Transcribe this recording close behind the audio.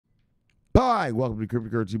Hi, welcome to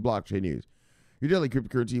Cryptocurrency Blockchain News. Your daily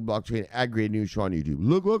cryptocurrency blockchain aggregate news show on YouTube.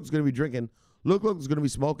 Look, it's going to be drinking. Look, it's going to be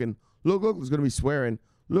smoking. Look, it's going to be swearing.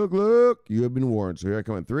 Look, you have been warned. So here I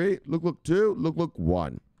come in 3. Look, 2. Look,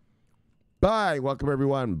 1. Bye. Welcome,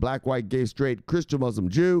 everyone. Black, white, gay, straight, Christian, Muslim,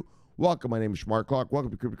 Jew. Welcome. My name is Shomari Clarke. Welcome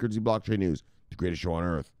to Cryptocurrency Blockchain News, the greatest show on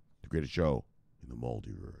earth, the greatest show in the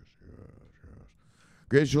multiverse. Yes.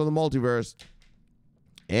 Greatest show in the multiverse.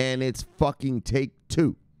 And it's fucking take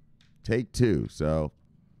 2. Take 2. So,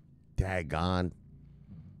 daggone.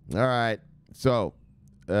 All right. So,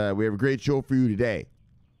 we have a great show for you today.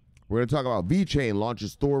 We're going to talk about VeChain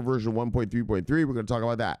launches Thor version 1.3.3. We're going to talk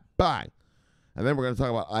about that. Bye. And then we're going to talk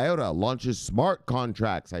about IOTA launches smart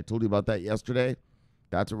contracts. I told you about that yesterday.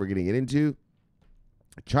 That's what we're going to get into.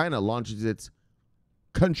 China launches its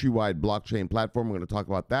countrywide blockchain platform. We're going to talk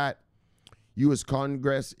about that. U.S.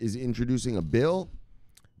 Congress is introducing a bill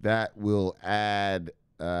that will add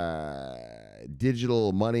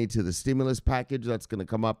digital money to the stimulus package that's going to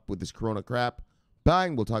come up with this corona crap.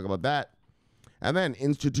 Bang, we'll talk about that. And then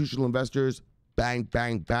institutional investors, bang,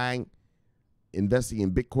 investing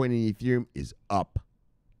in Bitcoin and Ethereum is up.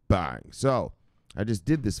 Bang. So, I just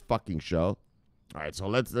did this fucking show. All right, so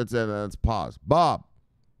let's pause. Bob,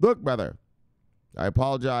 look, brother. I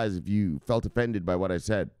apologize if you felt offended by what I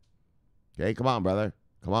said. Okay, come on, brother.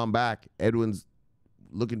 Come on back. Edwin's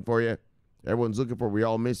looking for you. Everyone's looking for you. We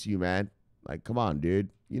all miss you, man. Like, come on, dude.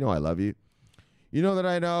 You know I love you. You know that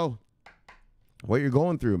I know what you're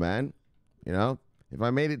going through, man. You know, if I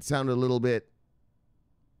made it sound a little bit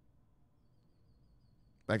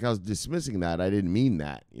like I was dismissing that, I didn't mean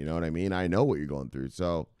that. You know what I mean? I know what you're going through.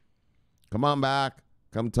 So come on back.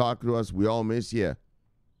 Come talk to us. We all miss you.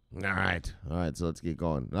 All right. So let's get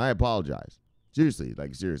going. And I apologize. Seriously. You know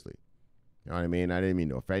what I mean? I didn't mean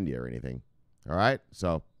to offend you or anything. All right.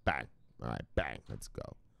 So bang. All right. Bang. Let's go.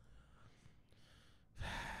 All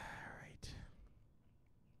right.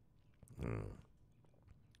 If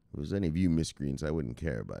there's any view miscreants, I wouldn't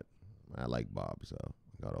care, but I like Bob, so I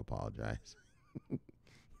gotta apologize.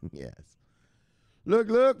 Yes.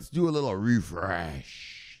 Look, let's do a little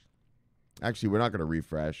refresh. Actually, we're not gonna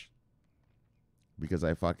refresh because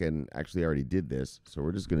I fucking actually already did this, so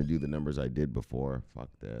we're just gonna do the numbers I did before. Fuck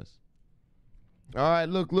this. All right,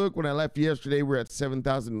 look, when I left yesterday, we're at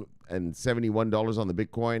 $7,071 on the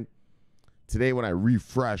Bitcoin. Today, when I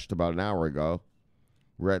refreshed about an hour ago,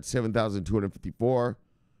 we're at 7,254.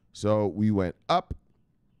 So we went up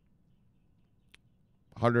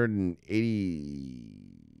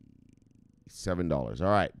 $187. All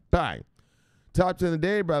right, bang. Top 10 of the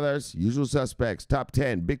day, brothers. Usual suspects. Top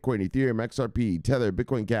 10, Bitcoin, Ethereum, XRP, Tether,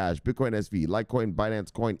 Bitcoin Cash, Bitcoin SV, Litecoin,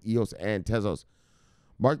 Binance Coin, EOS, and Tezos.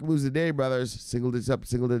 Market moves of the day, brothers. Single digits up,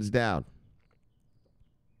 single digits down.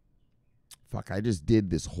 Fuck, I just did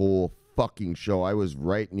this whole fucking show. I was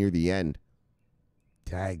right near the end.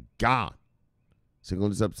 Daggone. Single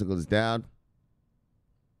digits up, single digits down.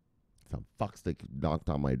 Some fuckstick knocked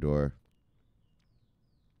on my door.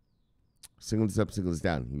 Single digits up, single digits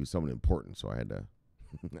down. He was someone important, so I had to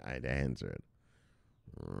answer it.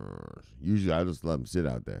 Usually I just let him sit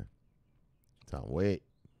out there. Tell him, wait.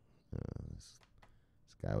 This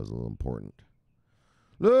guy was a little important.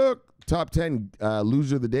 Look, top 10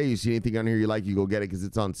 loser of the day. You see anything on here you like, you go get it because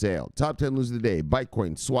it's on sale. Top 10 loser of the day.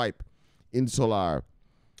 Bitcoin, Swipe, Insular,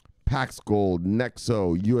 Pax Gold,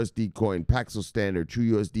 Nexo, USD Coin, Paxos Standard, True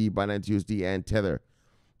USD, Binance USD, and Tether.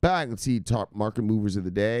 Back and see top market movers of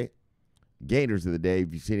the day. Gainers of the day.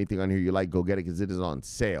 If you see anything on here you like, go get it because it is on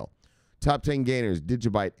sale. Top 10 gainers.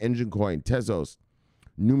 Digibyte, Engine Coin, Tezos,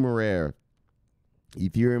 Numeraire,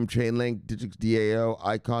 Ethereum, Chainlink, Digix DAO,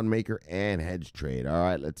 Icon Maker, and Hedge Trade. All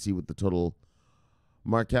right, let's see what the total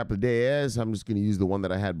market cap of the day is. I'm just going to use the one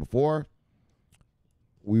that I had before.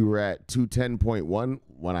 We were at 210.1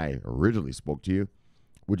 when I originally spoke to you,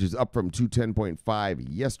 which is up from 210.5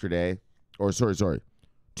 yesterday. Or sorry,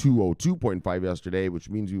 202.5 yesterday, which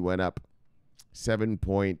means we went up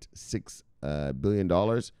 $7.6 billion.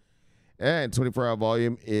 And 24-hour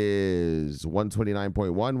volume is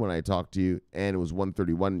 129.1 when I talked to you, and it was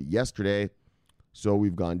 131 yesterday. So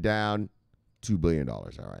we've gone down $2 billion. All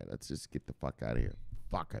right, let's just get the fuck out of here.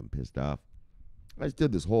 Fuck, I'm pissed off. I just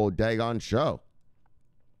did this whole daggone show.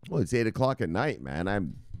 Well, it's 8 o'clock at night, man.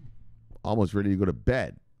 I'm almost ready to go to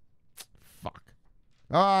bed. Fuck.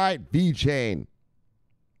 All right, VeChain.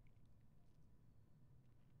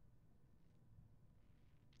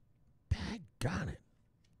 Daggone it.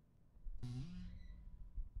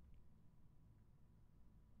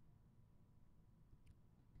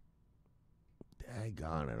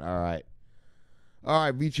 Daggone it. All right.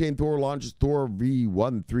 VeChain Thor launches Thor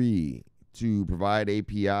V13. to provide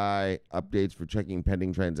API updates for checking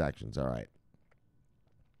pending transactions. All right.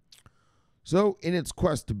 So, in its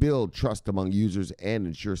quest to build trust among users and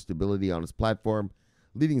ensure stability on its platform,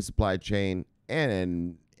 leading supply chain and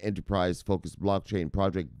an enterprise-focused blockchain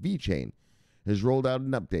project, VeChain, has rolled out an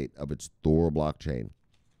update of its Thor blockchain.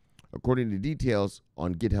 According to details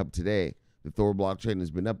on GitHub today, the Thor blockchain has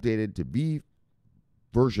been updated to V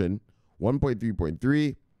version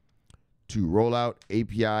 1.3.3 to roll out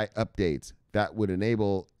API updates that would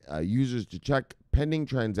enable users to check pending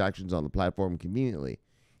transactions on the platform conveniently.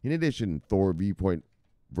 In addition, Thor version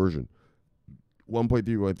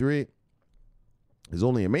 1.3.3 is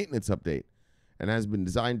only a maintenance update and has been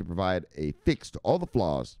designed to provide a fix to all the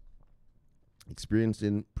flaws experienced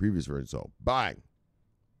in previous versions. So, bang!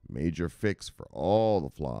 Major fix for all the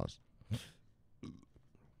flaws.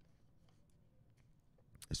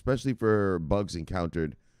 Especially for bugs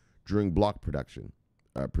encountered during block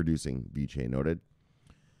producing VeChain noted.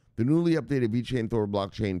 The newly updated VeChain Thor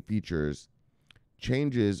blockchain features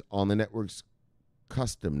changes on the network's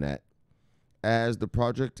custom net, as the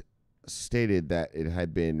project stated that it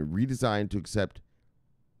had been redesigned to accept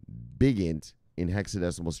BigInt in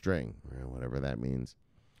hexadecimal string, whatever that means.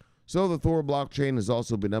 So the Thor blockchain has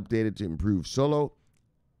also been updated to improve solo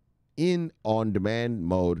in on-demand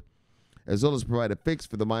mode, as well as provide a fix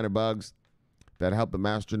for the minor bugs that help the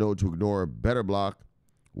masternode to ignore better block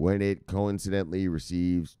when it coincidentally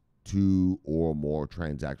receives two or more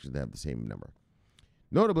transactions that have the same number.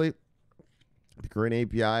 Notably, the current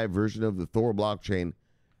API version of the Thor blockchain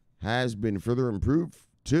has been further improved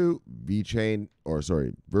to version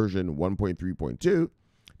 1.3.2,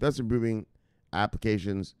 thus improving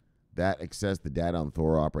applications that access the data on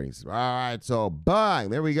Thor operating system. All right, so bang,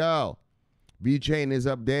 there we go. VeChain is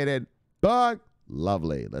updated. Bang,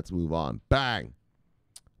 lovely. Let's move on. Bang.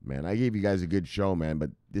 Man, I gave you guys a good show, man, but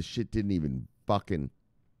this shit didn't even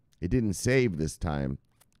it didn't save this time.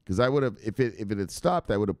 Because I would have, if it had stopped,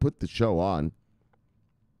 I would have put the show on.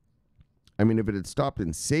 I mean, if it had stopped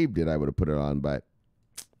and saved it, I would have put it on, but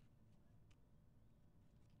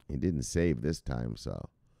it didn't save this time, so.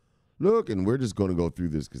 Look, and we're just going to go through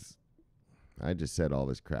this because I just said all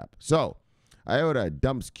this crap. So, IOTA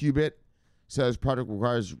dumps Qubic, says project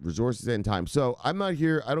requires resources and time. So, I'm not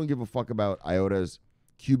here, I don't give a fuck about IOTA's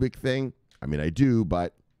Qubic thing. I mean, I do,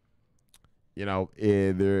 but, you know,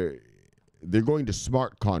 they're going to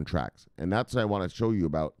smart contracts, and that's what I want to show you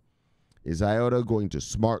about. Is IOTA going to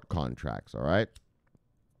smart contracts, all right?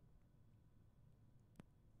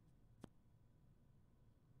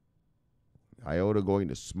 IOTA going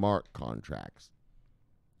to smart contracts.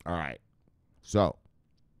 All right. So,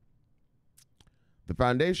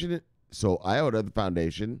 IOTA, the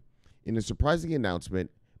foundation, in a surprising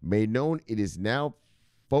announcement, made known it is now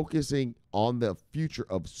focusing on the future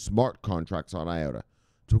of smart contracts on IOTA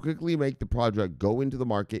to quickly make the project go into the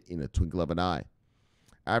market in a twinkle of an eye.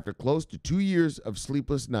 After close to 2 years of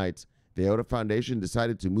sleepless nights, the IOTA Foundation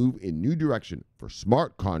decided to move in new direction for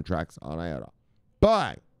smart contracts on IOTA.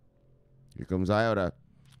 Bang! Here comes IOTA.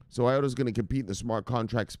 So IOTA is going to compete in the smart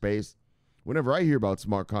contract space. Whenever I hear about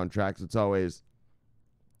smart contracts, it's always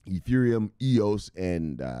Ethereum, EOS,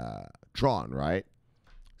 and Tron, right?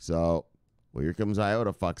 So, well, here comes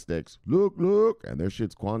IOTA, fucksticks. Look, and their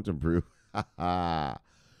shit's quantum proof.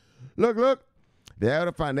 Look. The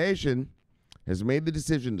IOTA Foundation has made the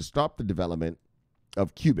decision to stop the development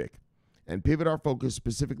of Qubic and pivot our focus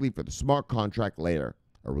specifically for the smart contract layer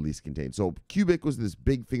a release contained. So Qubic was this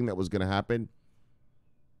big thing that was going to happen.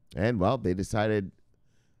 And, well, they decided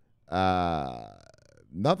not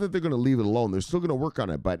that they're going to leave it alone. They're still going to work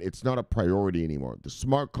on it, but it's not a priority anymore. The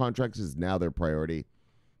smart contracts is now their priority.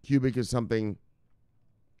 Qubic is something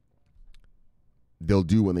they'll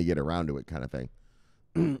do when they get around to it, kind of thing.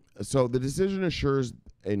 So the decision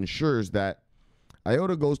ensures that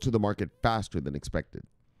IOTA goes to the market faster than expected.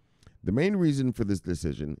 The main reason for this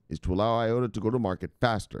decision is to allow IOTA to go to market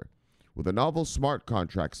faster with a novel smart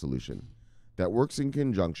contract solution that works in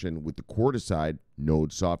conjunction with the Quarticide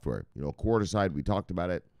node software. You know, Quarticide, we talked about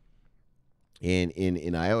it.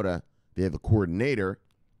 In IOTA, they have a coordinator,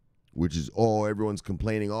 which is, everyone's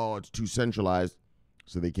complaining, it's too centralized.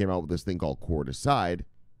 So they came out with this thing called Quarticide,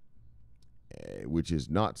 which is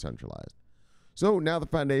not centralized. So now the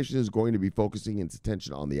foundation is going to be focusing its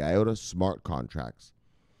attention on the IOTA smart contracts,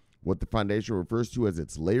 what the foundation refers to as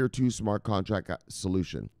its Layer 2 smart contract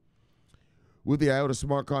solution. With the IOTA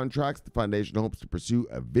smart contracts, the foundation hopes to pursue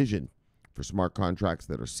a vision for smart contracts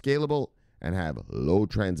that are scalable and have low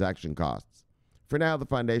transaction costs. For now, the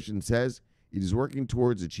foundation says it is working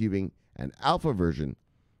towards achieving an alpha version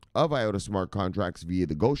of IOTA smart contracts via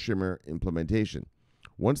the Ghost Shimmer implementation,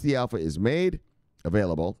 Once the alpha is made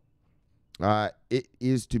available, it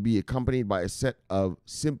is to be accompanied by a set of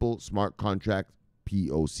simple smart contract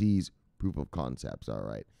POCs, proof of concepts. All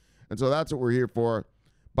right. And so that's what we're here for.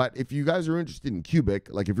 But if you guys are interested in Qubic,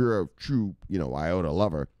 like if you're a true, IOTA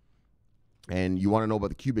lover, and you want to know about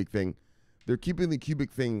the Qubic thing, they're keeping the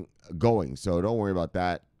Qubic thing going. So don't worry about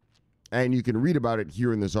that. And you can read about it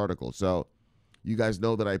here in this article. So you guys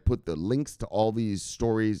know that I put the links to all these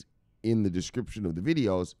stories in the description of the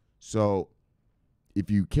videos. So if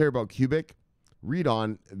you care about Qubic, read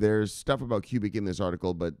on. There's stuff about Qubic in this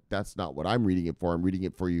article, but that's not what I'm reading it for. I'm reading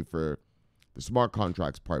it for you for the smart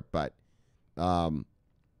contracts part. But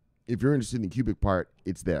if you're interested in the Qubic part,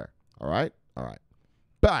 it's there. All right? All right.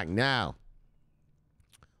 Bang! Now,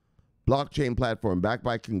 blockchain platform backed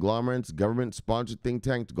by conglomerates, government-sponsored think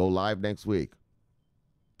tank to go live next week.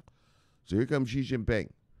 So here comes Xi Jinping.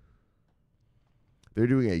 They're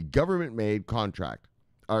doing a government-made contract.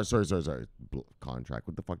 Sorry. Contract.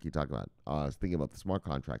 What the fuck are you talking about? I was thinking about the smart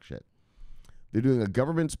contract shit. They're doing a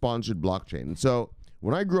government-sponsored blockchain. And so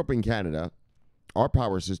when I grew up in Canada, our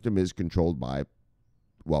power system is controlled by,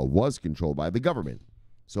 was controlled by the government.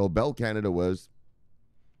 So Bell Canada was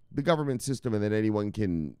the government system, and then anyone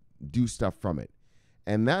can do stuff from it.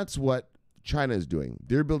 And that's what China is doing.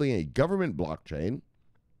 They're building a government blockchain,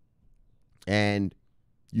 and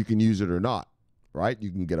you can use it or not, right?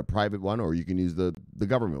 You can get a private one, or you can use the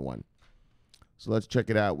government one. So let's check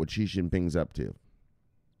it out, what Xi Jinping's up to.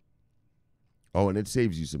 Oh, and it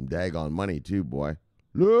saves you some daggone money too, boy.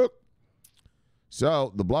 Look.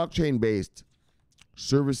 So the blockchain-based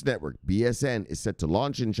service network, BSN, is set to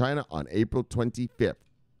launch in China on April 25th.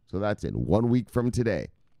 So that's in 1 week from today.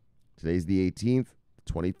 Today's the 18th,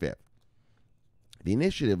 25th. The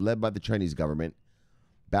initiative, led by the Chinese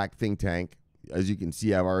government-backed think tank. As you can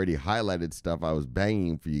see, I've already highlighted stuff I was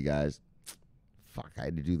banging for you guys. Fuck, I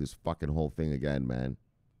had to do this fucking whole thing again, man.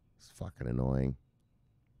 It's fucking annoying.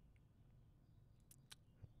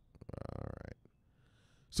 All right.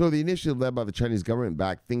 So the initiative, led by the Chinese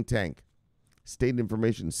government-backed think tank, State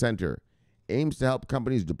Information Center, aims to help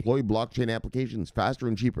companies deploy blockchain applications faster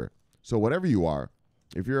and cheaper. So whatever you are,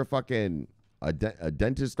 if you're a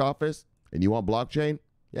dentist office and you want blockchain,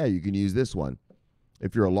 yeah, you can use this one.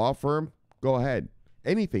 If you're a law firm, go ahead.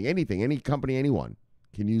 Anything, any company, anyone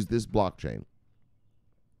can use this blockchain.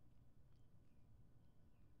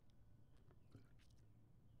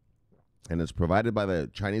 And it's provided by the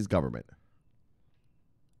Chinese government.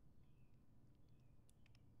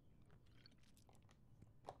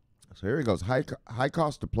 So here he goes. High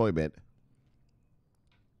cost deployment.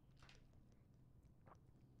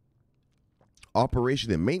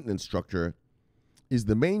 Operation and maintenance structure is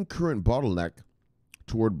the main current bottleneck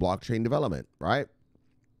toward blockchain development, right?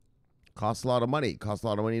 Costs a lot of money. Costs a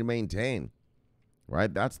lot of money to maintain,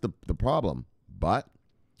 right? That's the problem. But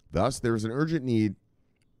thus, there is an urgent need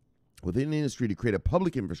within the industry to create a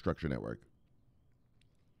public infrastructure network.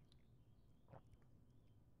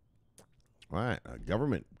 Right, a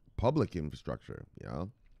government public infrastructure,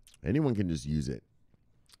 anyone can just use it,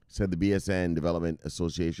 said the BSN Development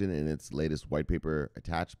Association in its latest white paper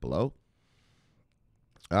attached below.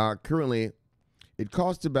 Currently, it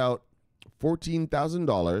costs about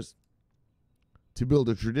 $14,000 to build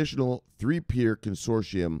a traditional three-peer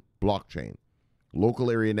consortium blockchain,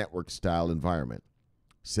 local area network style environment,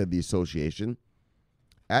 said the association,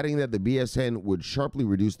 adding that the BSN would sharply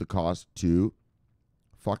reduce the cost to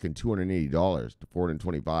fucking $280 to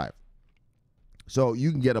 $425. So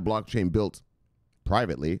you can get a blockchain built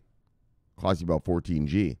privately, costs you about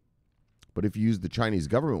 14G. But if you use the Chinese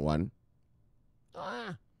government one,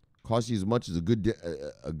 costs you as much as a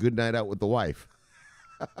good night out with the wife.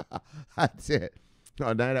 That's it.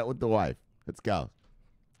 A night out with the wife. Let's go.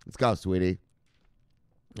 Let's go, sweetie.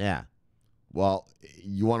 Yeah. Well,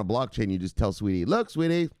 you want a blockchain, you just tell sweetie, look,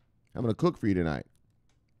 sweetie, I'm going to cook for you tonight.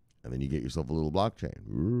 And then you get yourself a little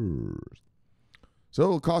blockchain. So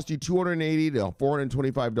it'll cost you $280 to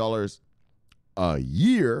 $425 a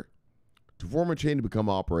year to form a chain to become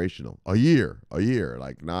operational. A year,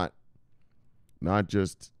 like not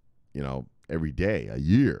just, every day, a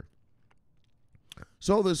year.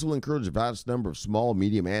 So this will encourage a vast number of small,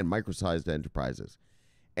 medium, and micro-sized enterprises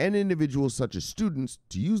and individuals such as students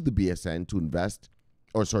to use the BSN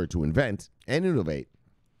to invent and innovate,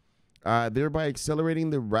 thereby accelerating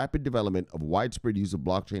the rapid development of widespread use of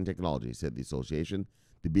blockchain technology, said the association.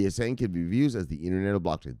 The BSN can be viewed as the Internet of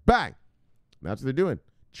Blockchain. Bang! That's what they're doing.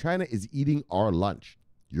 China is eating our lunch.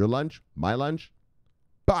 Your lunch, my lunch,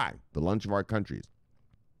 bang! The lunch of our countries.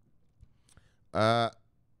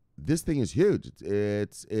 This thing is huge.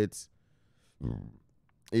 It's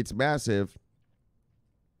massive.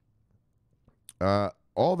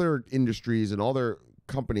 all their industries and all their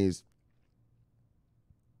companies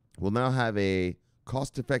will now have a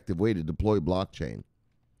cost-effective way to deploy blockchain.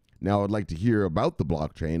 Now, I'd like to hear about the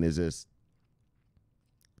blockchain. Is this,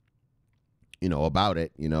 about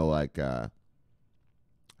it? Like,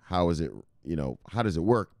 how is it? How does it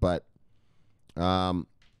work? But, there's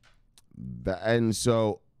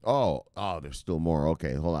still more.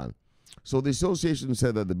 Okay, hold on. So the association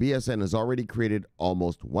said that the BSN has already created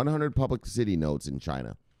almost 100 public city nodes in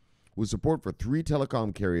China, with support for 3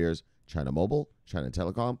 telecom carriers: China Mobile, China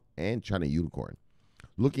Telecom, and China Unicorn.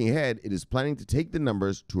 Looking ahead, it is planning to take the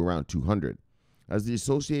numbers to around 200, as the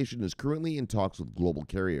association is currently in talks with global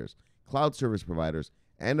carriers, cloud service providers,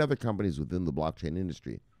 and other companies within the blockchain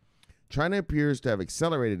industry. China appears to have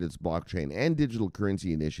accelerated its blockchain and digital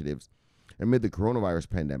currency initiatives amid the coronavirus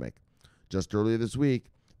pandemic. Just earlier this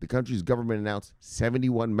week, the country's government announced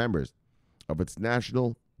 71 members of its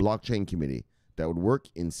National Blockchain Committee that would work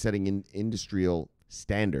in setting in industrial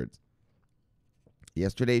standards.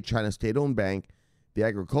 Yesterday, China's state-owned bank, the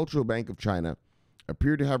Agricultural Bank of China,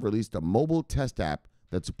 appeared to have released a mobile test app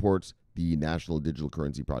that supports the National Digital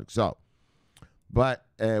Currency Project. What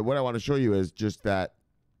I want to show you is just that,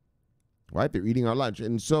 right, they're eating our lunch.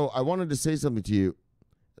 And so I wanted to say something to you.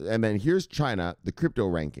 And then here's China, the crypto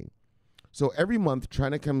ranking. So every month,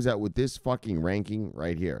 China comes out with this fucking ranking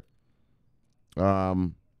right here.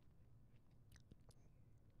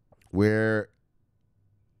 Where,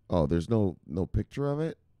 there's no picture of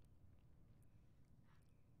it.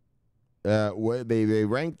 Where they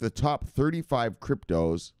rank the top 35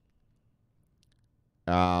 cryptos.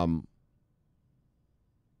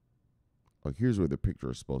 Here's where the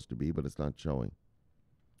picture is supposed to be, but it's not showing.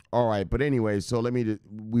 All right, but anyway, so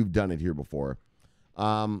we've done it here before.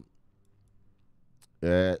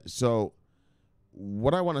 So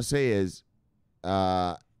what I want to say is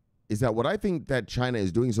that what I think that China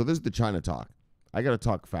is doing, so this is the China talk. I got to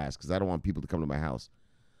talk fast because I don't want people to come to my house.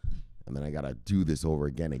 And then I got to do this over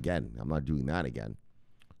again. I'm not doing that again.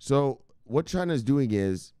 So what China is doing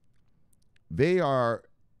is they're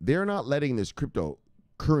not letting this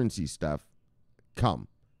cryptocurrency stuff come.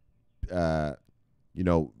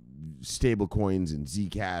 Stable coins and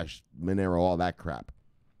Zcash, Monero, all that crap.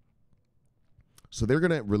 So they're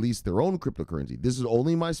going to release their own cryptocurrency. This is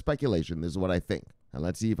only my speculation. This is what I think. And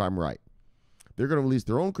let's see if I'm right. They're going to release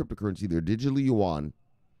their own cryptocurrency, their digital yuan.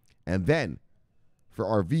 And then for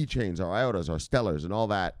our VeChains, our IOTAs, our Stellars, and all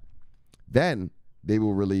that, then they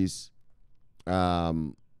will release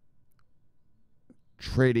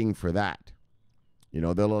trading for that.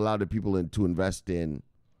 They'll allow the people to invest in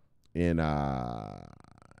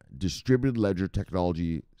distributed ledger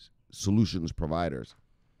technology solutions providers.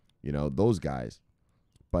 Those guys.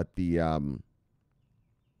 But the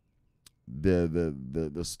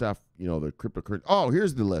stuff, the cryptocurrency. Oh,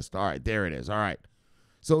 here's the list. All right, there it is. All right.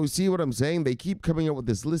 So see what I'm saying? They keep coming up with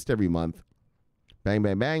this list every month. Bang,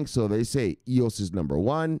 bang, bang. So they say EOS is number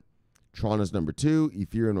 1, Tron is number 2,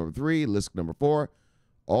 Ethereum number 3, Lisk number 4,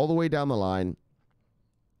 all the way down the line.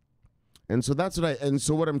 And so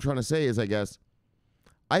what I'm trying to say is, I guess,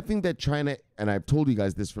 I think that China, and I've told you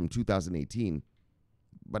guys this from 2018,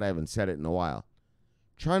 but I haven't said it in a while.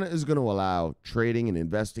 China is going to allow trading and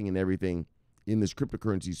investing and everything in this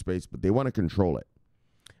cryptocurrency space, but they want to control it.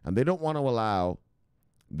 And they don't want to allow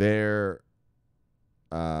their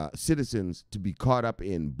citizens to be caught up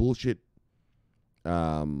in bullshit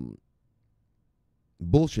ones.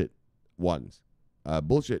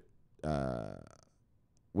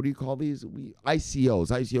 What do you call these?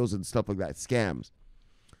 ICOs and stuff like that, scams.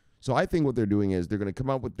 So I think what they're doing is they're going to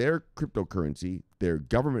come out with their cryptocurrency, their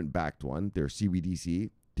government-backed one, their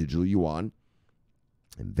CBDC, digital yuan,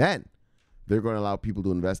 and then they're going to allow people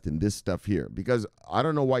to invest in this stuff here. Because I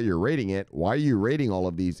don't know why you're rating it. Why are you rating all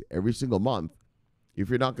of these every single month if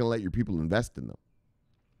you're not going to let your people invest in them?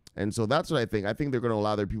 And so that's what I think. I think they're going to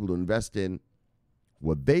allow their people to invest in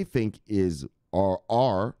what they think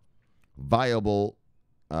are viable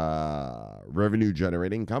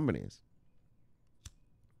revenue-generating companies.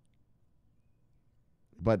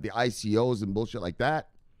 But the ICOs and bullshit like that,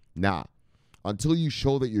 nah. Until you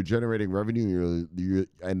show that you're generating revenue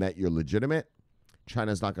and that you're legitimate,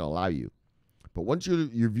 China's not going to allow you. But once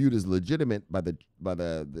you're viewed as legitimate by the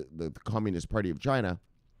Communist Party of China,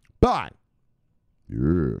 yes,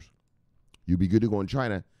 you'd be good to go in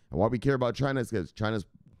China. And why we care about China is because China's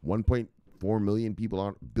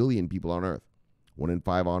 1.4 billion people on Earth. 1 in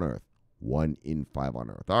 5 on Earth. 1 in 5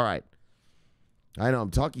 on Earth. All right. I know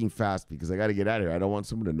I'm talking fast because I got to get out of here. I don't want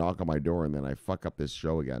someone to knock on my door and then I fuck up this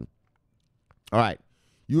show again. All right.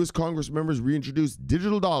 U.S. Congress members reintroduced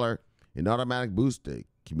digital dollar in automatic boost to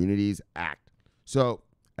Communities Act. So,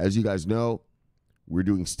 as you guys know, we're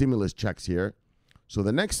doing stimulus checks here. So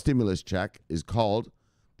the next stimulus check is called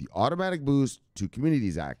the Automatic Boost to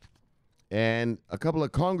Communities Act. And a couple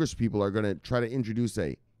of Congress people are going to try to introduce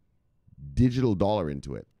a digital dollar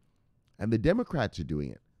into it. And the Democrats are doing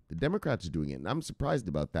it. And I'm surprised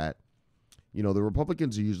about that. You know, the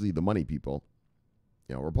Republicans are usually the money people.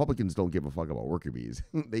 You know, Republicans don't give a fuck about worker bees.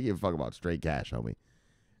 They give a fuck about straight cash, homie.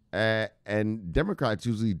 And Democrats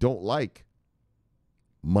usually don't like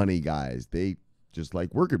money guys. They just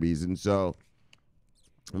like worker bees. And so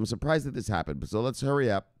I'm surprised that this happened. But so let's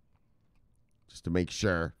hurry up just to make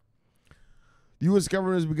sure. The U.S.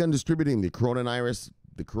 government has begun distributing the coronavirus,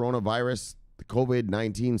 the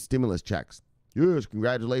COVID-19 stimulus checks. Yes,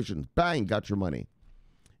 congratulations. Bang, got your money.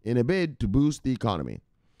 In a bid to boost the economy.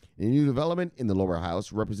 In a new development in the lower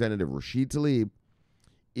house, Representative Rashid Tlaib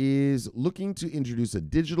is looking to introduce a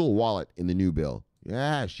digital wallet in the new bill.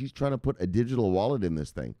 Yeah, she's trying to put a digital wallet in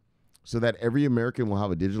this thing so that every American will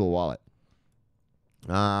have a digital wallet.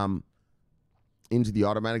 Into the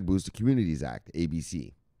Automatic Boost to Communities Act,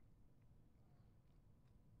 ABC.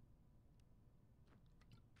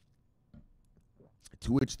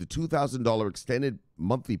 To which the $2,000 extended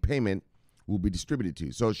monthly payment will be distributed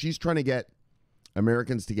to. So she's trying to get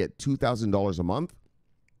Americans to get $2,000 a month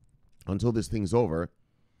until this thing's over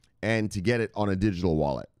and to get it on a digital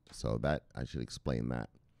wallet. So that, I should explain that.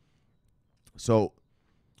 So,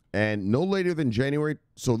 and no later than January.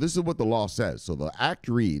 So this is what the law says. So the act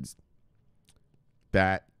reads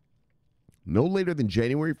that no later than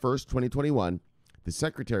January 1st, 2021, the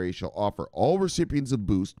secretary shall offer all recipients of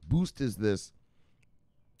Boost. Boost is this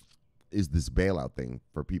bailout thing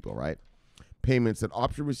for people, right? Payments that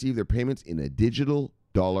opt to receive their payments in a digital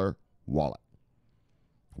dollar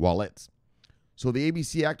wallets. So the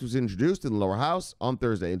ABC Act was introduced in the lower house on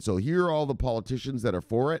Thursday. And so here are all the politicians that are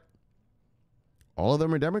for it. All of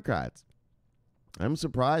them are Democrats. I'm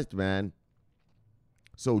surprised, man.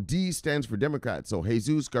 So D stands for Democrat. So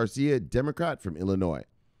Jesus Garcia, Democrat from Illinois.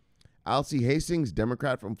 Alcee Hastings,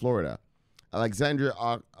 Democrat from Florida. Alexandria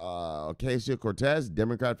Ocasio-Cortez,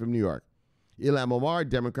 Democrat from New York. Ilhan Omar,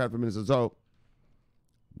 Democrat from Minnesota. So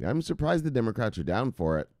I'm surprised the Democrats are down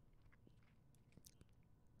for it.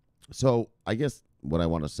 So I guess what I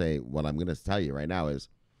want to say, what I'm going to tell you right now is,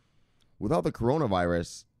 without the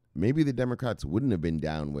coronavirus, maybe the Democrats wouldn't have been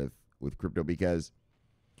down with crypto, because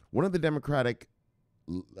one of the Democratic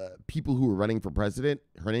people who were running for president,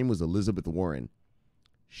 her name was Elizabeth Warren.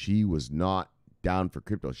 She was not down for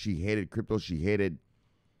crypto. She hated crypto. She hated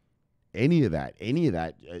any of that.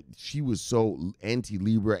 She was so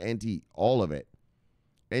anti-Libra, anti-all of it.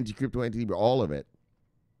 Anti-crypto, anti-Libra, all of it.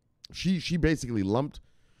 She basically lumped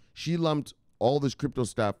all this crypto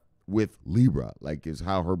stuff with Libra, like is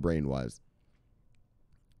how her brain was.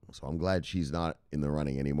 So I'm glad she's not in the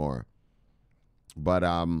running anymore. But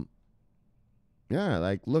yeah,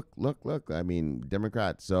 like look. I mean,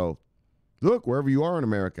 Democrats. So look, wherever you are in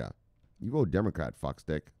America, you vote Democrat,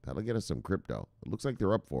 fuckstick. That'll get us some crypto. It looks like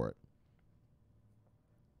they're up for it.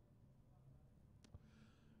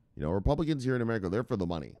 You know, Republicans here in America, they're for the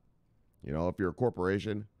money. You know, if you're a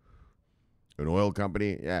corporation, an oil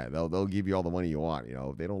company, yeah, they'll give you all the money you want. You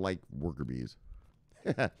know, they don't like worker bees.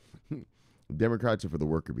 Democrats are for the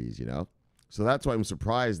worker bees, you know. So that's why I'm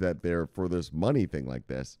surprised that they're for this money thing like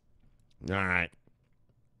this. All right.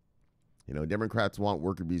 You know, Democrats want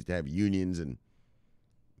worker bees to have unions and,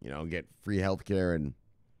 you know, get free health care and,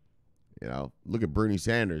 you know, look at Bernie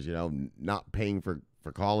Sanders, you know, not paying for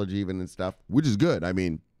college even and stuff, which is good. I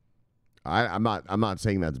mean, I'm not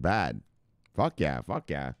saying that's bad. Fuck yeah.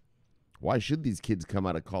 Why should these kids come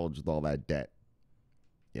out of college with all that debt?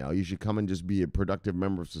 You know, you should come and just be a productive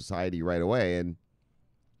member of society right away. And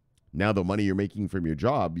now the money you're making from your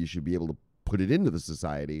job, you should be able to put it into the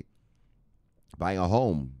society, buying a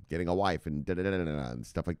home, getting a wife, and and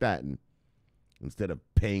stuff like that, and instead of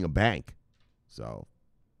paying a bank. So,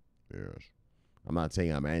 yes, I'm not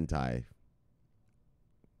saying I'm anti, you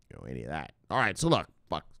know, any of that. All right, so look,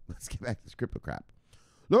 let's get back to this crypto crap.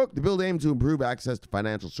 Look, the bill aims to improve access to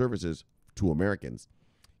financial services to Americans,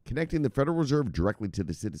 connecting the Federal Reserve directly to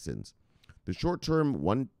the citizens. The short-term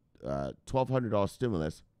 $1,200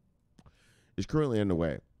 stimulus is currently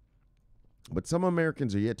underway, but some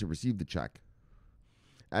Americans are yet to receive the check,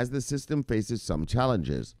 as the system faces some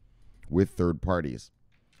challenges with third parties.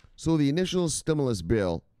 So the initial stimulus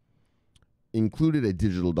bill included a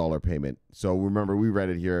digital dollar payment. So remember, we read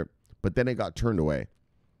it here, but then it got turned away.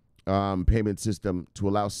 Payment system to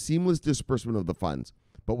allow seamless disbursement of the funds,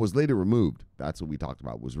 but was later removed. That's what we talked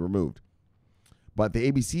about, was removed. But the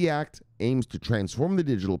ABC Act aims to transform the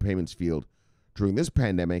digital payments field during this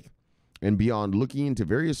pandemic and beyond, looking into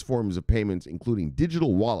various forms of payments, including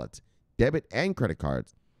digital wallets, debit and credit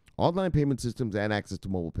cards, online payment systems, and access to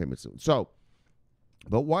mobile payment systems. So,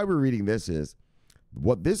 but why we're reading this is,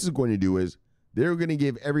 what this is going to do is they're going to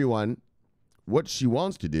give everyone what she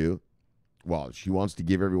wants to do. Well, she wants to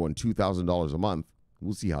give everyone $2,000 a month.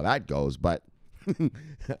 We'll see how that goes, but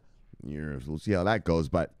we'll see how that goes.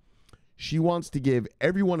 But she wants to give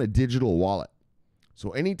everyone a digital wallet.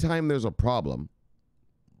 So anytime there's a problem,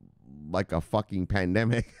 like a fucking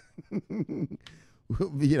pandemic, you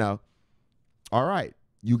know, all right,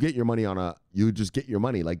 you get your money you just get your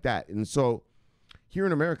money like that. And so here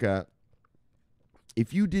in America,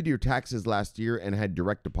 if you did your taxes last year and had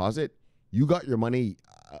direct deposit, you got your money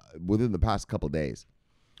within the past couple days.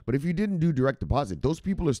 But if you didn't do direct deposit, those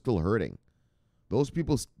people are still hurting. Those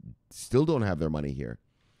people still don't have their money here.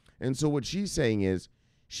 And so what she's saying is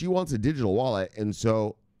she wants a digital wallet. And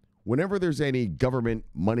so whenever there's any government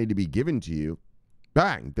money to be given to you,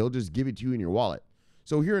 bang, they'll just give it to you in your wallet.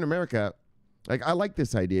 So here in America, like, I like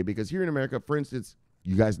this idea because here in America, for instance,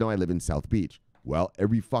 you guys know I live in South Beach. Well,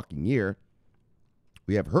 every fucking year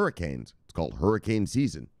we have hurricanes. It's called hurricane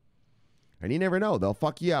season. And you never know. They'll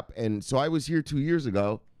fuck you up. And so I was here 2 years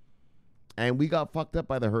ago, and we got fucked up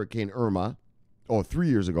by the Hurricane Irma. Oh, 3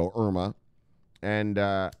 years ago, Irma. And,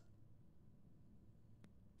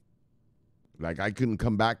 like, I couldn't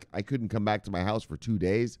come back. I couldn't come back to my house for 2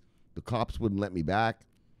 days. The cops wouldn't let me back.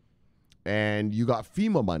 And you got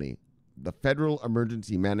FEMA money, the Federal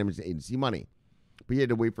Emergency Management Agency money. But you had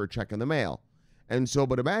to wait for a check in the mail. And so,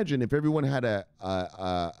 but imagine if everyone had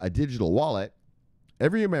a digital wallet.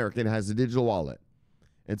 Every American has a digital wallet.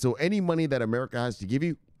 And so any money that America has to give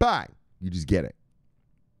you, bang, you just get it.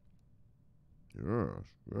 Yes,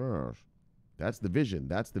 yes. That's the vision.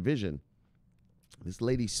 That's the vision. This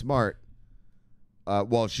lady's smart.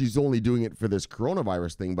 Well, she's only doing it for this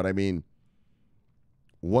coronavirus thing, but I mean,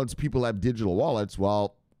 once people have digital wallets,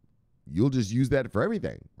 well, you'll just use that for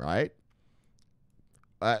everything, right?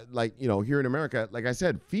 Like, you know, here in America, like I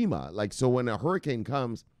said, FEMA, like, so when a hurricane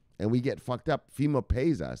comes and we get fucked up, FEMA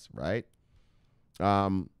pays us, right?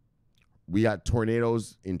 We got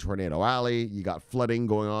tornadoes in Tornado Alley. You got flooding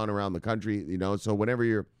going on around the country, you know, so whenever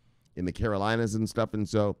you're in the Carolinas and stuff, and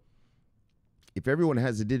so if everyone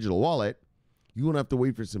has a digital wallet, you won't have to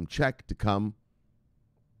wait for some check to come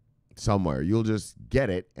somewhere. You'll just get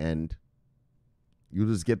it, and you'll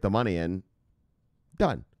just get the money, and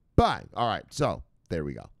done. Bang. All right, so there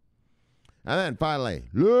we go. And then finally,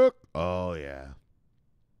 look. Oh, yeah.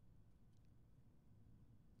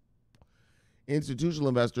 Institutional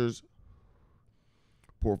investors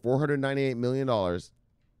pour $498 million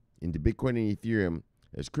into Bitcoin and Ethereum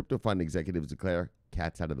as crypto fund executives declare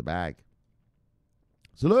cat's out of the bag.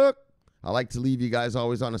 So look, I like to leave you guys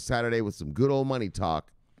always on a Saturday with some good old money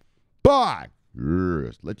talk. Bang!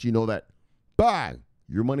 Yes, let you know that, bang,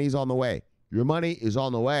 your money's on the way. Your money is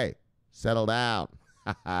on the way. Settle down.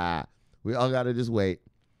 We all got to just wait.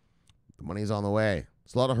 The money's on the way.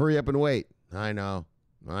 It's a lot of hurry up and wait. I know.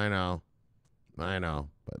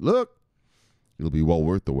 But look, it'll be well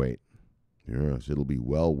worth the wait. Yes, it'll be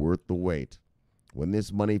well worth the wait when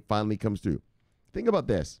this money finally comes through. Think about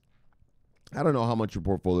this. I don't know how much your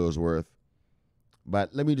portfolio is worth,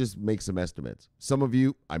 but let me just make some estimates. Some of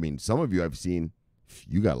you I've seen,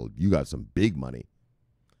 you got some big money.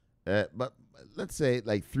 But let's say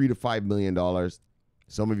like $3 to $5 million.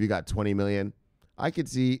 Some of you got 20 million. I could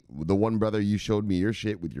see the one brother you showed me your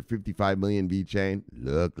shit with your 55 million VeChain.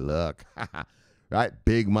 Look. Right?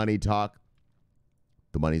 Big money talk.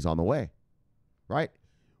 The money's on the way. Right?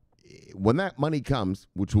 When that money comes,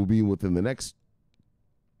 which will be within the next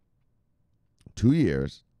 2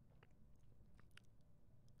 years,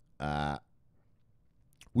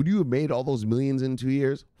 would you have made all those millions in 2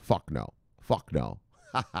 years? Fuck no.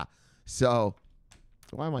 So,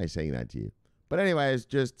 why am I saying that to you? But anyways,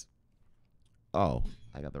 just, oh,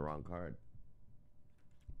 I got the wrong card.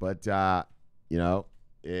 But, you know,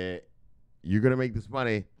 you're going to make this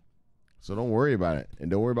money, so don't worry about it. And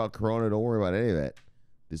don't worry about Corona. Don't worry about any of it.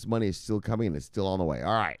 This money is still coming and it's still on the way.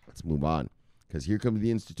 All right, let's move on. Because here come the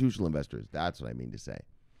institutional investors. That's what I mean to say.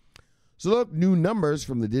 So look, new numbers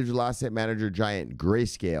from the digital asset manager giant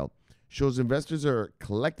Grayscale shows investors are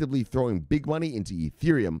collectively throwing big money into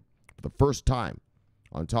Ethereum for the first time,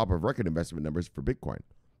 on top of record investment numbers for Bitcoin.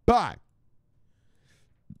 But,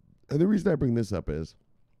 and the reason I bring this up is,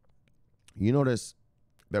 you notice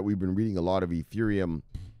that we've been reading a lot of Ethereum,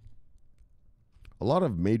 a lot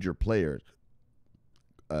of major players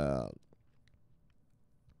are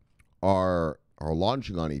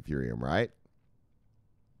launching on Ethereum, right?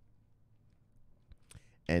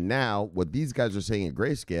 And now what these guys are saying at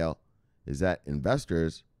Grayscale is that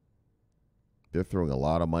investors, they're throwing a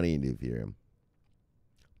lot of money into Ethereum.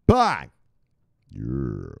 Bye!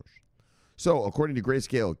 Yes. So, according to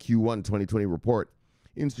Grayscale Q1 2020 report,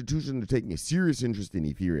 institutions are taking a serious interest in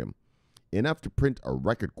Ethereum, enough to print a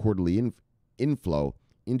record quarterly inflow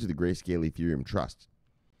into the Grayscale Ethereum Trust.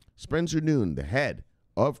 Spencer Noon, the head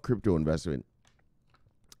of crypto investment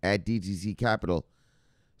at DTC Capital,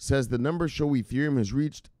 says the numbers show Ethereum has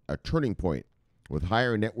reached a turning point with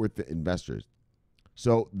higher net worth investors.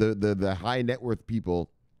 So the high net worth people,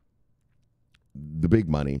 the big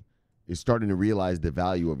money, is starting to realize the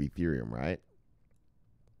value of Ethereum, right?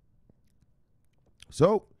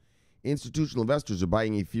 So institutional investors are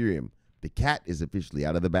buying Ethereum. The cat is officially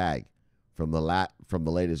out of the bag. From the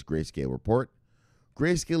latest Grayscale report,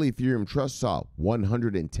 Grayscale Ethereum Trust saw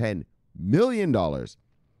 $110 million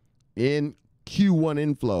in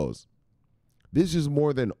Q1 inflows. This is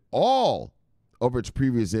more than all of its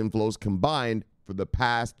previous inflows combined for the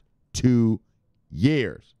past 2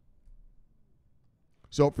 years.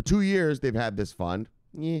 So for 2 years, they've had this fund.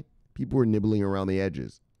 People were nibbling around the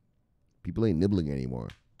edges. People ain't nibbling anymore.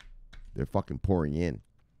 They're fucking pouring in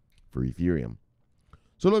for Ethereum.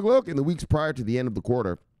 So look, in the weeks prior to the end of the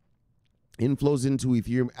quarter, inflows into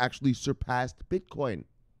Ethereum actually surpassed Bitcoin.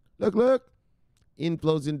 Look,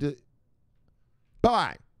 inflows into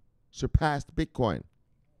surpassed Bitcoin.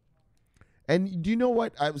 And do you know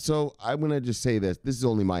what? I'm going to just say this. This is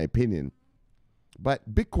only my opinion.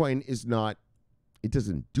 But Bitcoin is not, it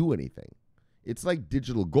doesn't do anything. It's like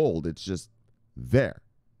digital gold. It's just there,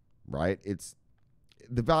 right? It's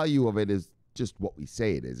the value of it is just what we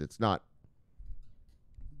say it is. It's not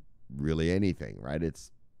really anything, right?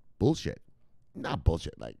 It's bullshit. Not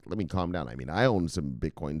bullshit. Like, let me calm down. I mean, I own some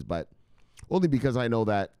Bitcoins, but only because I know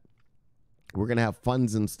that we're going to have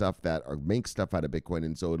funds and stuff that make stuff out of Bitcoin,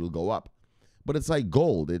 and so it'll go up. But it's like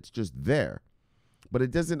gold. It's just there. But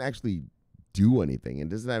it doesn't actually do anything. It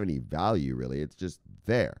doesn't have any value, really. It's just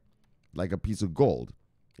there, like a piece of gold.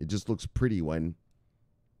 It just looks pretty when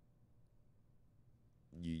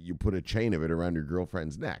you put a chain of it around your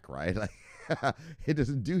girlfriend's neck, right? Like, it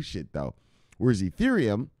doesn't do shit, though. Whereas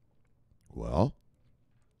Ethereum, well,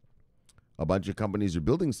 a bunch of companies are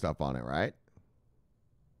building stuff on it, right?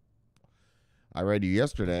 I read you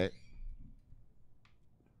yesterday,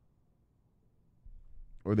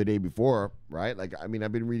 or the day before, right? Like, I mean,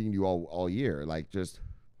 I've been reading you all year. Like, just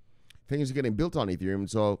things are getting built on Ethereum.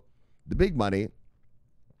 So the big money,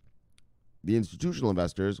 the institutional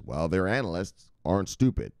investors, well, their analysts aren't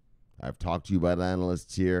stupid. I've talked to you about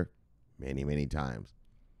analysts here many, many times.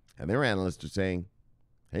 And their analysts are saying,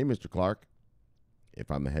 hey, Mr. Clarke, if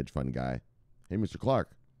I'm the hedge fund guy, hey, Mr.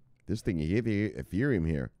 Clarke, this thing, you the Ethereum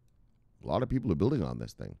here, a lot of people are building on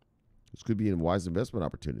this thing. This could be a wise investment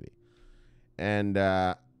opportunity. And,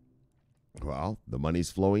 well, the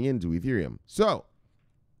money's flowing into Ethereum. So,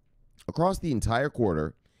 across the entire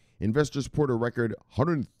quarter, investors poured a record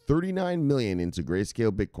 $139 million into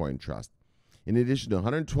Grayscale Bitcoin Trust, in addition to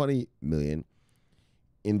 $120 million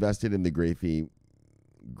invested in the Grayscale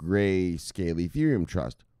Ethereum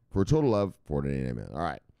Trust, for a total of $49 million. All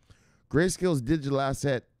right. Grayscale's digital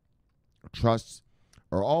asset trusts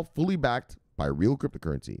are all fully backed by real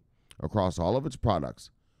cryptocurrency across all of its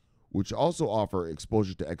products, which also offer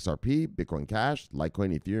exposure to XRP, Bitcoin Cash,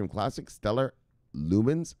 Litecoin, Ethereum Classic, Stellar,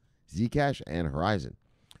 Lumens, Zcash, and Horizon.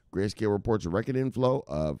 Grayscale reports a record inflow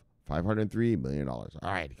of $503 million. All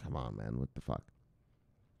right, come on, man. What the fuck?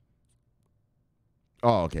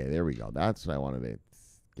 Oh, okay, there we go. That's what I wanted to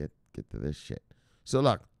get to this shit. So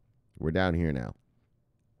look, we're down here now.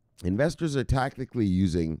 Investors are tactically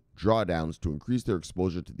using drawdowns to increase their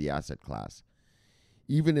exposure to the asset class,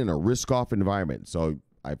 even in a risk-off environment. So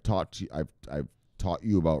I've taught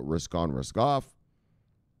you about risk on, risk off.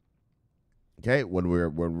 Okay, when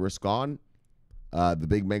risk on, the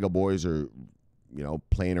big mega boys are,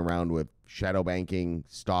 playing around with shadow banking,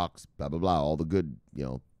 stocks, blah blah blah, all the good,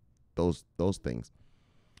 those things.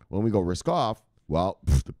 When we go risk off, well,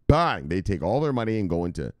 bang, they take all their money and go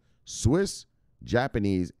into Swiss,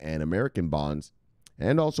 Japanese, and American bonds,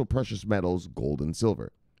 and also precious metals, gold and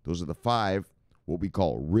silver. Those are the 5 what we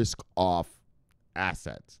call risk off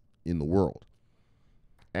assets in the world.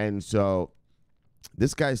 And so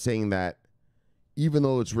this guy's saying that even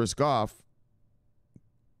though it's risk off,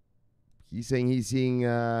 he's saying he's seeing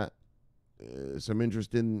some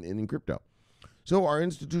interest in crypto. So our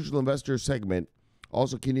institutional investor segment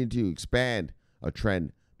also continued to expand, a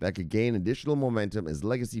trend that could gain additional momentum as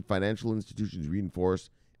legacy financial institutions reinforce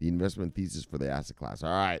the investment thesis for the asset class. All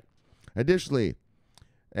right. Additionally,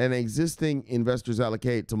 existing investors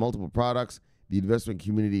allocate to multiple products, the investment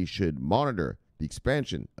community should monitor the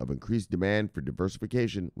expansion of increased demand for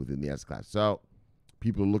diversification within the asset class. So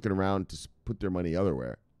people are looking around to put their money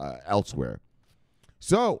elsewhere.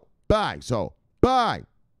 So buy.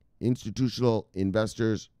 Institutional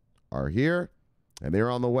investors are here, and they're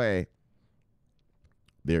on the way.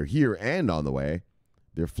 They're here and on the way.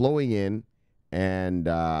 They're flowing in, and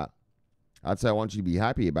that's what I want you to be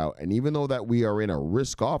happy about. And even though that we are in a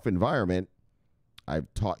risk-off environment,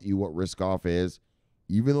 I've taught you what risk-off is.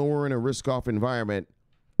 Even though we're in a risk-off environment,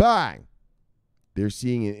 bang, they're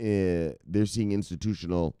seeing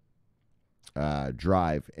institutional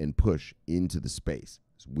drive and push into the space,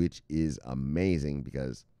 which is amazing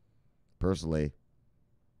because personally,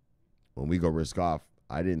 when we go risk-off,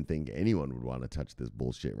 I didn't think anyone would want to touch this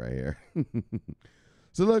bullshit right here.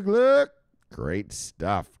 So look. Great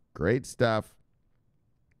stuff. All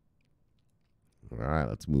right,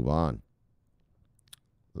 let's move on.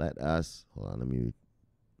 Hold on,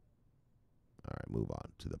 all right, move on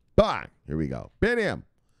to the buy. Here we go. Binium.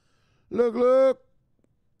 Look.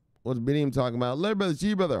 What's Binium talking about? Let brother,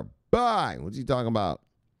 see brother. Buy. What's he talking about?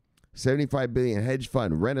 75 billion hedge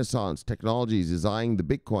fund, Renaissance Technologies is eyeing the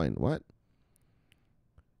Bitcoin. What?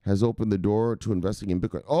 Has opened the door to investing in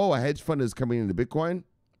Bitcoin. Oh, a hedge fund is coming into Bitcoin?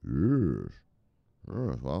 Yes.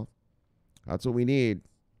 Well, that's what we need.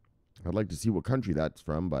 I'd like to see what country that's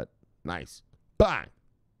from, but nice. Bang!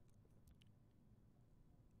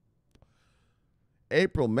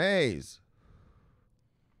 April Mays.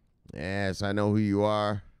 Yes, I know who you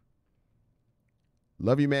are.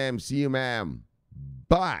 Love you, ma'am. See you, ma'am.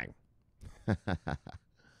 Bang!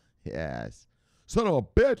 Yes. Son of a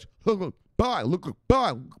bitch. Look. Buy.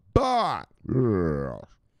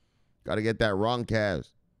 Got to get that wrong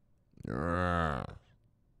cast.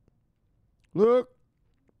 Look.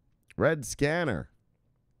 Red scanner.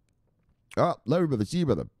 Oh, love you, brother. See you,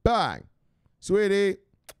 brother. Bang. Sweetie.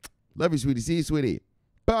 Love you, sweetie. See you, sweetie.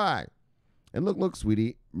 Bang. And look,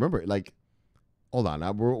 sweetie. Remember, hold on.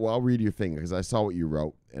 I'll read your thing because I saw what you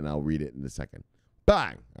wrote, and I'll read it in a second.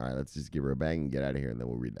 Bang. All right, let's just give her a bang and get out of here, and then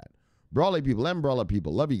we'll read that. Brawly people, Brawler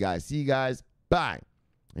people. Love you guys. See you guys. Bang.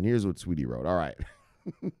 And here's what Sweetie wrote. All right.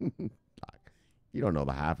 You don't know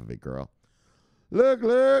the half of it, girl.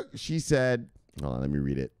 Look. She said, hold on, let me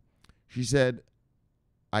read it. She said,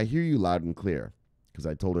 I hear you loud and clear, because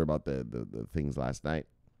I told her about the things last night.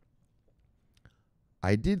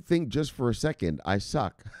 I did think just for a second I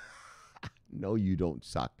suck. No, you don't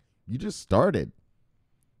suck. You just started.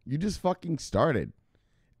 You just fucking started.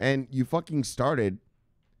 And you fucking started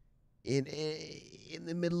in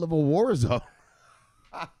the middle of a war zone.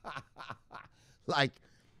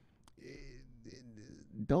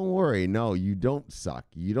 Don't worry. No, you don't suck.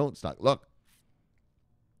 You don't suck. Look,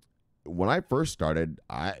 when I first started,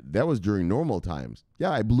 that was during normal times. Yeah,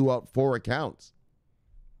 I blew out 4 accounts.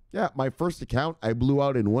 Yeah, my first account, I blew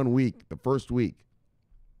out in 1 week, the first week.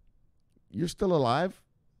 You're still alive?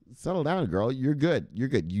 Settle down, girl. You're good.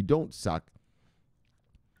 You don't suck.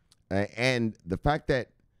 And the fact that,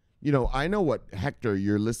 I know what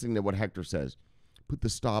you're listening to what Hector says. Put the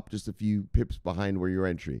stop just a few pips behind where your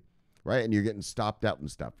entry, right? And you're getting stopped out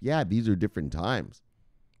and stuff. Yeah, these are different times.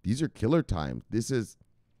 These are killer times. This is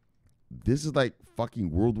like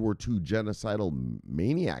fucking World War II genocidal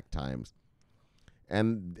maniac times.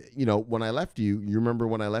 And, when I left you remember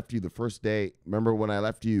when I left you the first day,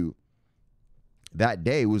 that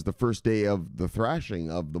day was the first day of the thrashing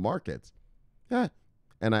of the markets. Yeah.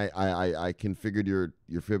 And I configured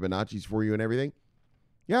your Fibonacci's for you and everything.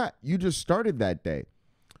 Yeah, you just started that day.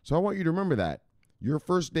 So I want you to remember that. Your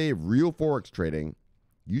first day of real Forex trading,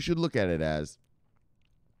 you should look at it as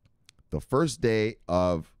the first day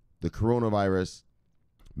of the coronavirus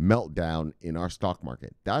meltdown in our stock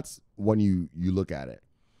market. That's when you look at it.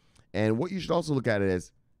 And what you should also look at it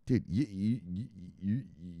as, dude,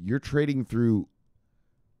 you're trading through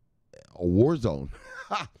a war zone.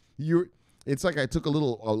 It's like I took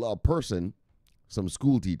a person, some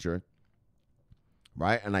school teacher,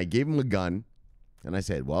 right? And I gave him a gun and I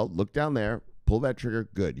said, well, look down there, pull that trigger.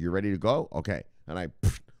 Good. You're ready to go? Okay. And I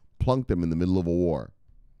plunked them in the middle of a war.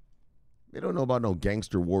 They don't know about no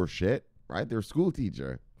gangster war shit, right? They're a school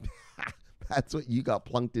teacher. That's what you got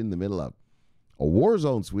plunked in the middle of. A war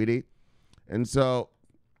zone, sweetie. And so,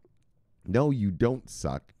 no, you don't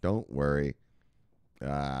suck. Don't worry.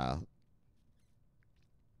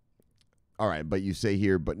 All right, but you say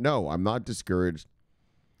here, but no, I'm not discouraged.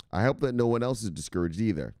 I hope that no one else is discouraged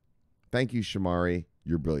either. Thank you, Shomari.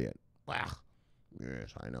 You're brilliant. Wow.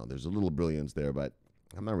 Yes, I know. There's a little brilliance there, but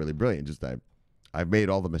I'm not really brilliant. Just I've made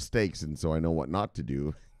all the mistakes, and so I know what not to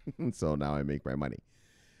do. So now I make my money.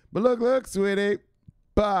 But look, sweetie.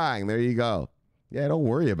 Bang. There you go. Yeah, don't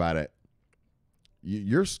worry about it.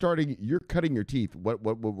 You're cutting your teeth. What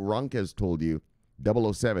Ronk has told you,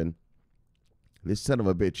 007, this son of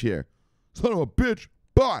a bitch here. Son of a bitch,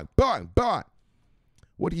 bye.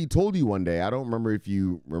 What he told you one day, I don't remember if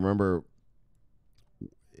you remember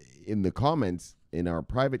in the comments, in our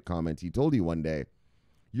private comments, he told you one day,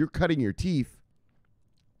 you're cutting your teeth.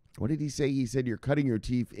 What did he say? He said you're cutting your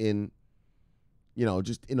teeth in,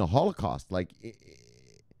 just in a Holocaust. Like,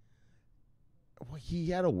 he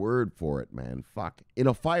had a word for it, man. Fuck. In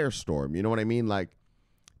a firestorm. You know what I mean? Like,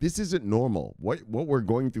 this isn't normal. What we're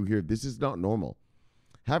going through here, this is not normal.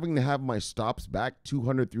 Having to have my stops back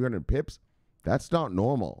 200, 300 pips, that's not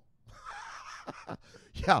normal.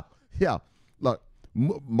 Yeah. Look,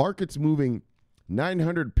 markets moving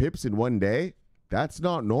 900 pips in one day, that's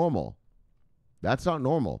not normal. That's not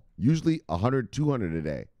normal. Usually 100, 200 a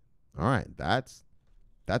day. All right, that's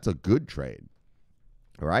a good trade.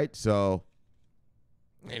 All right, so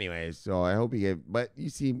anyways, so I hope you get, but you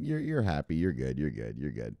see, you're happy, you're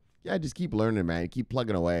good. Yeah, just keep learning, man. Keep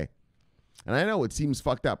plugging away. And I know it seems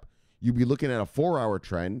fucked up. You'd be looking at a 4-hour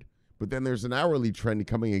trend, but then there's an hourly trend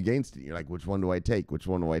coming against it. You're like, which one do I take?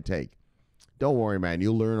 Don't worry, man.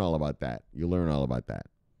 You'll learn all about that. All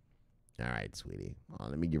right, sweetie. Oh,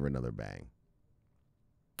 let me give her another bang.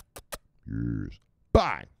 Yes.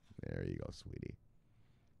 Bye. There you go, sweetie.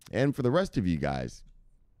 And for the rest of you guys,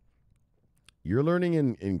 you're learning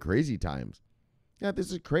in crazy times. Yeah,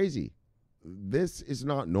 this is crazy. This is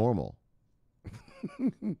not normal.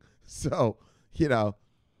 So,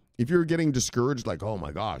 if you're getting discouraged, like, oh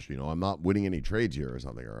my gosh, I'm not winning any trades here or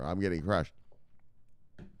something, or I'm getting crushed.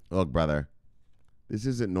 Look, brother, this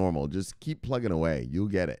isn't normal. Just keep plugging away. You'll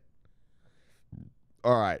get it.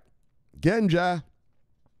 All right. Genja.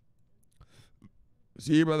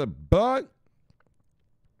 See you, brother. Bye.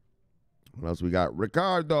 What else we got?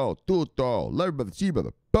 Ricardo, Tuto, love you, brother. See you,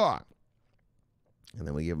 brother. Bye. And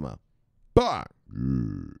then we give him a bye.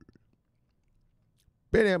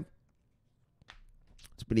 Biniam.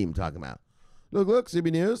 What's Biniam talking about? Look,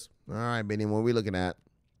 CBNEWS. All right, Biniam, what are we looking at?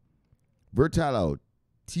 Vertalo,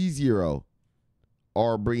 T0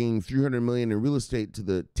 are bringing $300 million in real estate to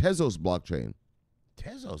the Tezos blockchain.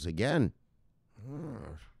 Tezos again.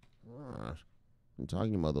 Been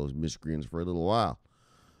talking about those miscreants for a little while.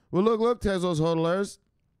 Well, look, Tezos hodlers.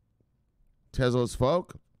 Tezos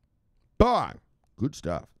folk. Bye. Good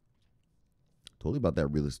stuff. Told you about that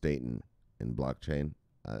real estate and blockchain.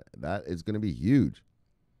 That is going to be huge.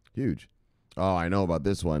 Huge. Oh, I know about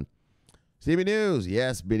this one. CBNEWS.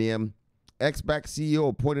 Yes, Biniam. Ex-back CEO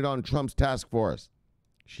appointed on Trump's task force.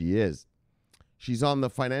 She is. She's on the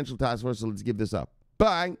financial task force, so let's give this up.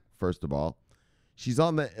 Bang! First of all, she's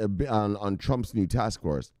on the on Trump's new task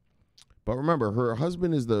force. But remember, her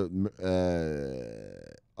husband is the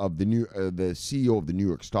CEO of the New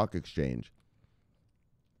York Stock Exchange.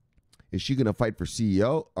 Is she going to fight for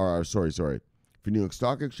CEO or sorry, for New York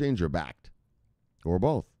Stock Exchange or backed, or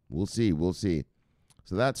both? We'll see.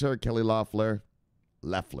 So that's her, Kelly Loeffler.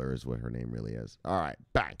 Loeffler is what her name really is. All right,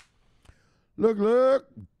 bang. Look,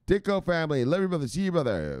 Dicko family, love you, brother, see you,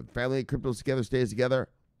 brother. Family, cryptos together, stays together.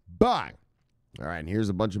 Bye. All right, and here's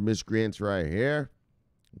a bunch of miscreants right here.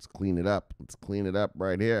 Let's clean it up.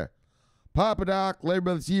 Right here. Papa Doc, love you,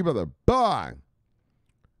 brother, see you, brother. Bye.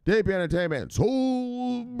 DP Entertainment,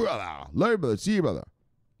 soul brother, love you, brother, see you, brother.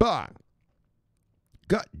 Bye.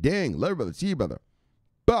 God dang, love you, brother, see you, brother.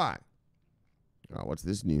 Bye. Oh, what's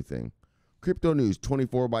this new thing? Crypto News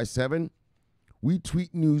 24/7. We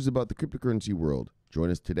tweet news about the cryptocurrency world. Join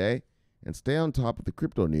us today and stay on top of the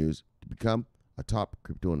crypto news to become a top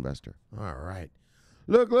crypto investor. All right.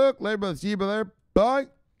 Look, later, brother. See you, brother. Bye.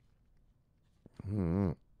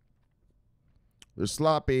 They're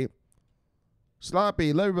sloppy.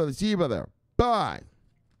 Later, brother. See you, brother. Bye.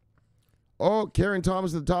 Oh, Karen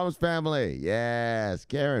Thomas of the Thomas family. Yes,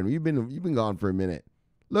 Karen. You've been gone for a minute.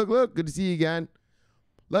 Look. Good to see you again.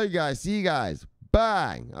 Love you guys. See you guys.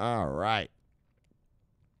 Bye. All right.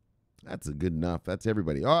 That's good enough. That's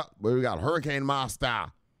everybody. Oh, we got Hurricane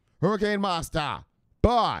Master.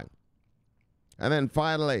 Bye. And then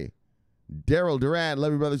finally, Daryl Duran.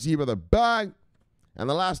 Love you, brother. See you, brother. Bye. And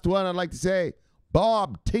the last one I'd like to say,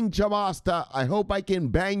 Bob Tincture Master. I hope I can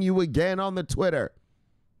bang you again on the Twitter.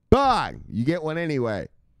 Bye. You get one anyway.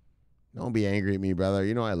 Don't be angry at me, brother.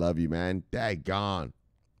 You know I love you, man. Daggone.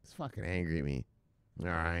 It's fucking angry at me. All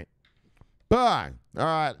right. Bye. All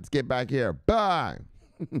right. Let's get back here. Bye.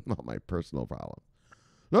 Not my personal problem.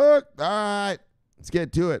 Look. All right. Let's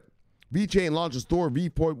get to it. VeChain launches Thor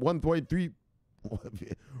V.1.3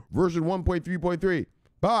 version 1.3.3.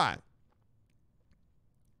 Bye.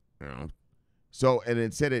 So, and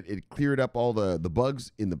it said it cleared up all the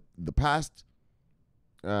bugs in the past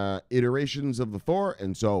iterations of the Thor,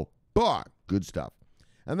 and so, good stuff.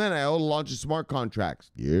 And then IOTA launches smart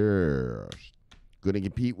contracts. Yes. Going to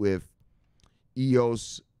compete with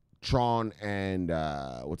EOS, Tron, and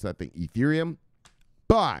what's that thing? Ethereum.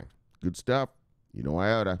 Good stuff. You know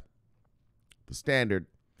IOTA. The standard.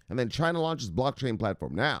 And then China launches blockchain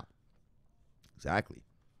platform. Now, exactly.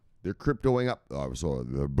 They're cryptoing up. So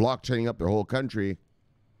they're blockchaining up their whole country.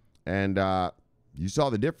 And you saw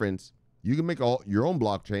the difference. You can make your own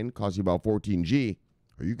blockchain, cost you about 14G,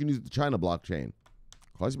 or you can use the China blockchain.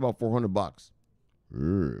 Cost you about $400.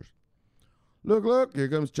 Yes. Look, here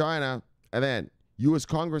comes China. And then U.S.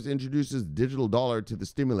 Congress introduces digital dollar to the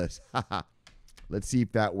stimulus. Let's see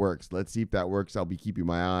if that works. I'll be keeping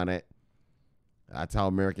my eye on it. That's how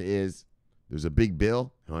America is. There's a big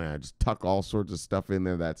bill. Oh yeah, just tuck all sorts of stuff in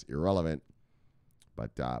there that's irrelevant.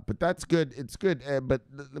 But that's good. It's good. But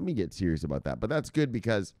let me get serious about that. But that's good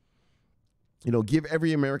because, give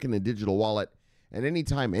every American a digital wallet. And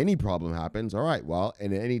anytime any problem happens, all right, well,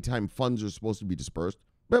 and anytime funds are supposed to be dispersed,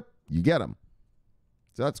 you get them.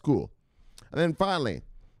 So that's cool. And then finally,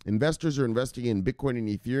 investors are investing in Bitcoin and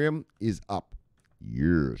Ethereum is up.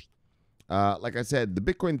 Years. Like I said, the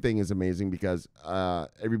Bitcoin thing is amazing because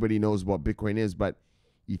everybody knows what Bitcoin is, but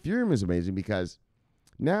Ethereum is amazing because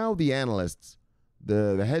now the analysts,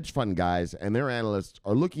 the hedge fund guys and their analysts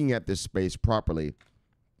are looking at this space properly,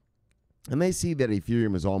 and they see that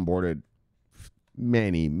Ethereum is onboarded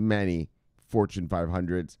many Fortune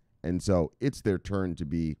 500s, and so it's their turn to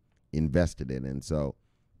be invested in, and so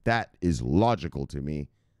that is logical to me.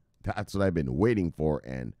 That's what I've been waiting for,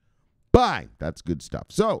 and that's good stuff.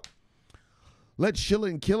 So let's chill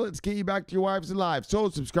and kill it. Let's get you back to your wives and lives. So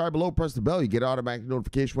subscribe below, press the bell. You get automatic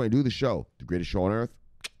notification when I do the show. The greatest show on earth,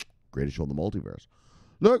 greatest show in the multiverse.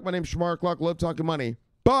 Look, my name's Shomari Clarke. Love talking money.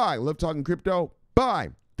 Love talking crypto.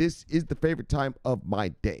 This is the favorite time of my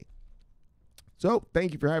day. So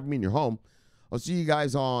thank you for having me in your home. I'll see you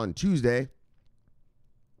guys on Tuesday.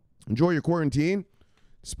 Enjoy your quarantine.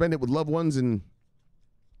 Spend it with loved ones and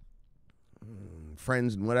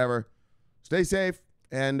friends and whatever. Stay safe.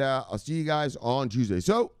 And I'll see you guys on Tuesday.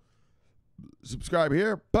 So subscribe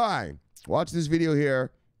here. Watch this video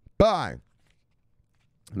here. And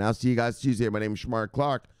I'll see you guys Tuesday. My name is Shomari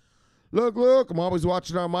Clarke. Look, I'm always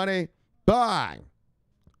watching our money.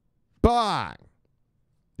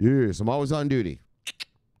 Yes, I'm always on duty.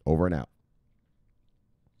 Over and out.